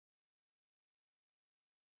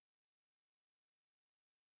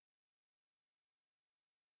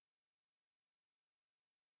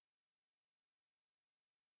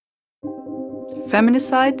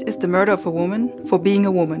Feminicide is the murder of a woman for being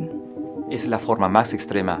a woman. Es la forma más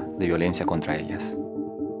extrema de violencia contra ellas.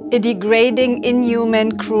 A degrading,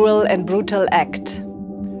 inhuman, cruel and brutal act.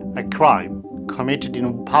 A crime committed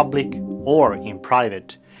in public or in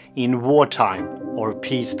private, in wartime or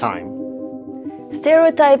peacetime.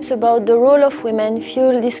 Stereotypes about the role of women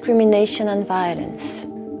fuel discrimination and violence.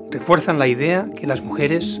 Refuerzan la idea que las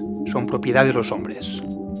mujeres son propiedad de los hombres.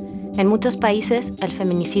 En muchos países, el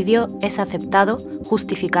feminicidio es aceptado,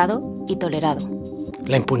 justificado y tolerado.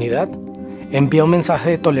 La impunidad envía un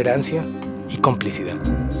mensaje de tolerancia y complicidad.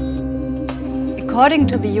 According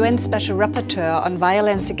to the UN Special Rapporteur on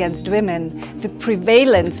Violence Against Women, the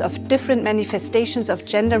prevalence of different manifestations of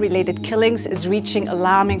gender-related killings is reaching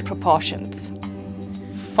alarming proportions.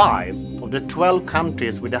 5 of the 12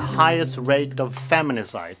 countries with the highest rate of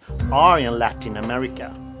feminicide are in Latin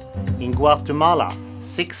America. In Guatemala,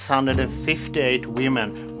 658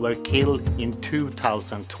 women were killed in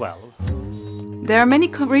 2012. There are many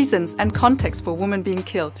reasons and contexts for women being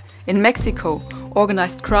killed. In Mexico,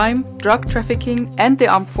 organized crime, drug trafficking and the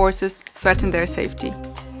armed forces threaten their safety.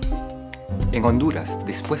 En Honduras,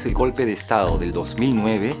 después del golpe de Estado del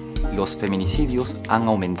 2009, los feminicidios han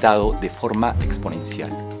aumentado de forma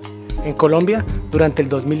exponencial. En Colombia, durante el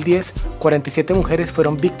 2010, 47 mujeres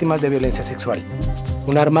fueron víctimas de violencia sexual,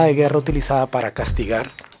 un arma de guerra utilizada para castigar,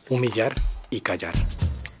 humillar y callar.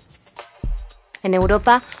 En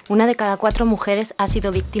Europa, 1 de cada 4 mujeres ha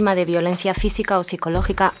sido víctima de violencia física o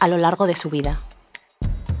psicológica a lo largo de su vida.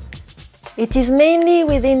 It is mainly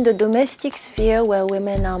within the domestic sphere where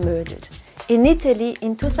women are murdered. In Italy,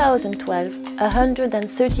 in 2012,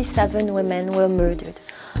 137 women were murdered,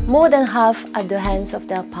 more than half at the hands of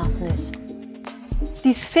their partners.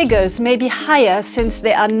 These figures may be higher since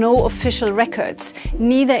there are no official records,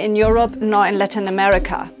 neither in Europe nor in Latin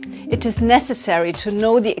America. It is necessary to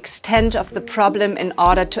know the extent of the problem in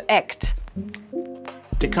order to act.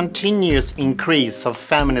 The continuous increase of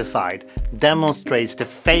feminicide demonstrates the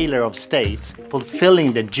failure of states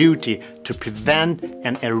fulfilling the duty to prevent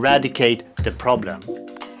and eradicate the problem.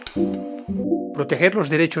 Proteger los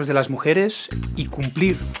derechos de las mujeres y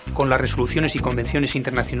cumplir con las resoluciones y convenciones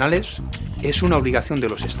internacionales es una obligación de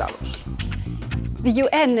los Estados. The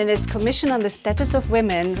UN, in its Commission on the Status of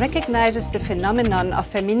Women, recognizes the phenomenon of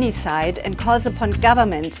feminicide and calls upon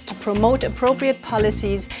governments to promote appropriate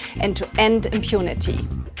policies and to end impunity.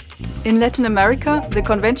 In Latin America, the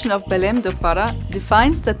Convention of Belém do Pará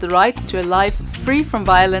defines that the right to a life free from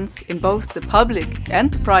violence in both the public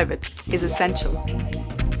and the private is essential.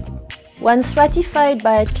 Once ratified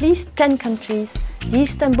by at least 10 countries, the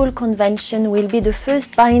Istanbul Convention will be the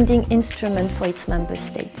first binding instrument for its member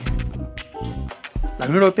states. La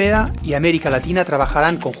Unión Europea y América Latina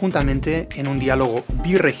trabajarán conjuntamente en un diálogo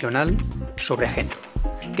birregional sobre género,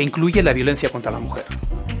 que incluye la violencia contra la mujer.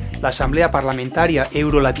 La Asamblea Parlamentaria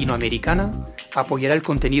Euro-Latinoamericana apoyará el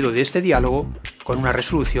contenido de este diálogo con una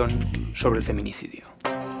resolución sobre el feminicidio.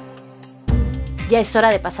 Ya es hora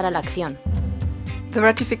de pasar a la acción. The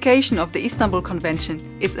ratification of the Istanbul Convention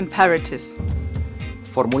is imperative.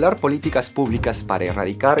 Formular políticas públicas para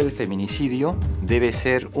erradicar el feminicidio debe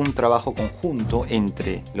ser un trabajo conjunto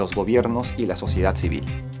entre los gobiernos y la sociedad civil.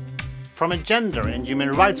 From a gender and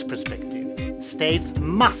human rights perspective, states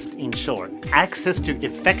must ensure access to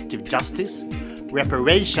effective justice,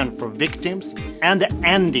 reparation for victims, and the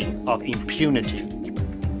ending of impunity.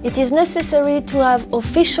 It is necessary to have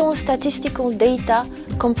official statistical data,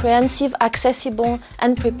 comprehensive, accessible,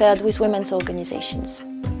 and prepared with women's organizations.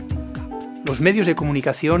 Los medios de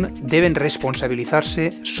comunicación deben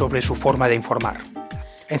responsabilizarse sobre su forma de informar.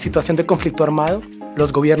 En situación de conflicto armado,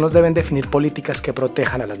 los gobiernos deben definir políticas que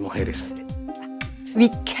protejan a las mujeres. We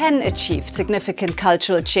can achieve significant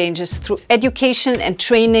cultural changes through education and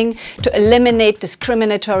training to eliminate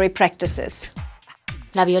discriminatory practices.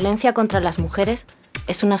 La violencia contra las mujeres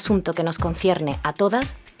es un asunto que nos concierne a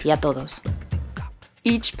todas y a todos.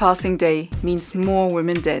 Each passing day means more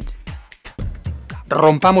women dead.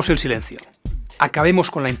 Rompamos el silencio, acabemos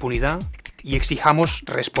con la impunidad y exijamos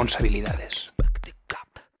responsabilidades.